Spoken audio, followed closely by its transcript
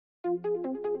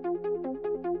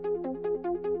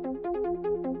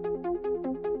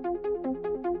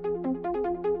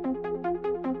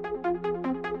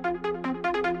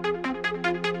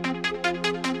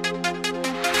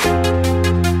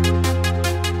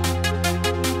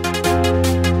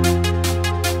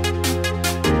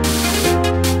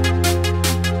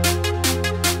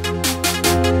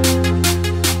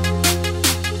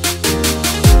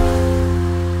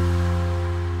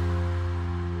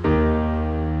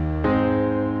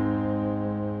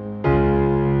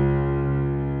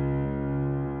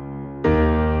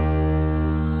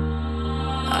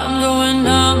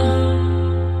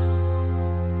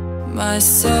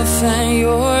Myself and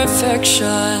your affection,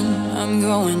 I'm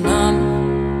going numb.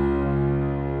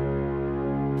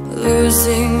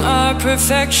 Losing our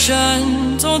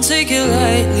perfection, don't take it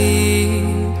lightly.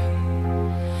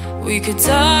 We could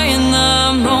die in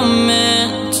the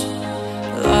moment,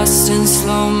 lost in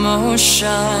slow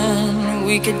motion.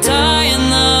 We could die in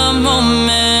the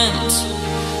moment.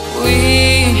 We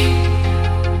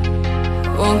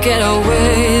won't get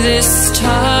away this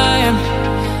time.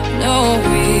 No,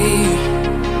 we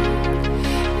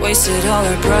wasted all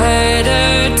our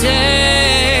brighter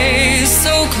days.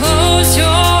 So close your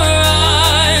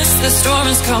eyes, the storm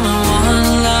is coming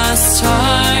one last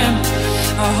time.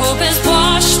 Our hope is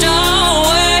washed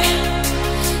away.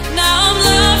 Now I'm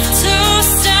left to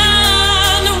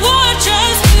stand and watch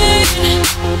us fade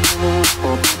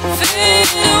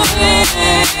away.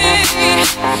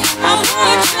 I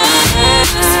watch us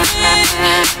fade.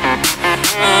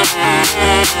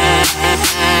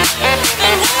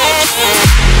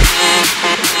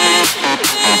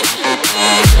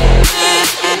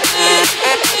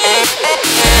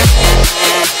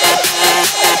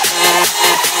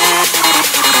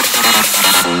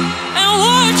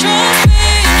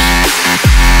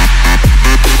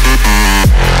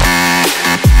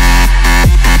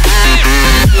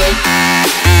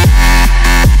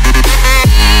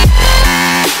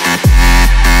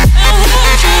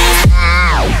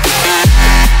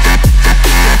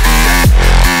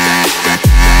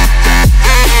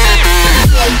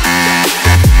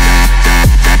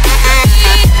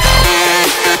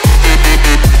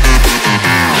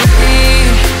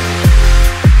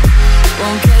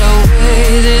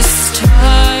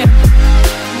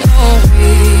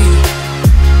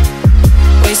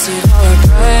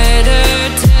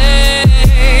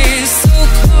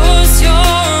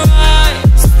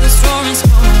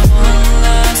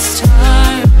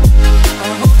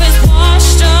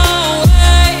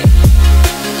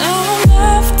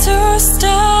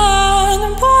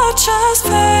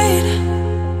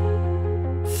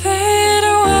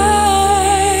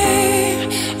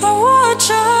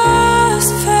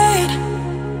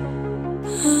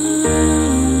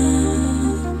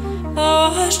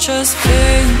 Just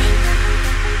fade.